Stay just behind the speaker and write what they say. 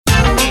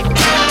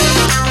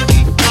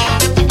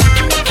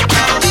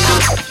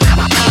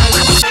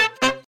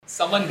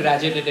Someone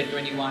graduated at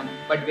 21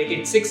 but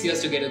waited 6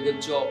 years to get a good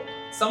job.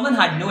 Someone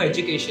had no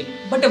education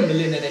but a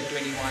millionaire at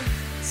 21.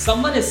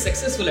 Someone is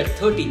successful at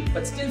 30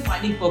 but still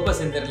finding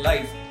purpose in their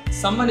life.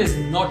 Someone is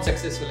not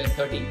successful at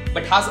 30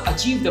 but has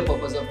achieved the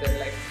purpose of their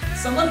life.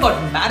 Someone got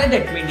married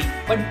at 20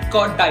 but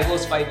got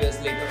divorced 5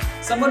 years later.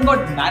 Someone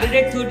got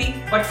married at 30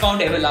 but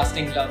found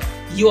everlasting love.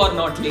 You are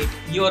not late,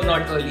 you are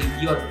not early,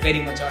 you are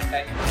very much on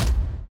time.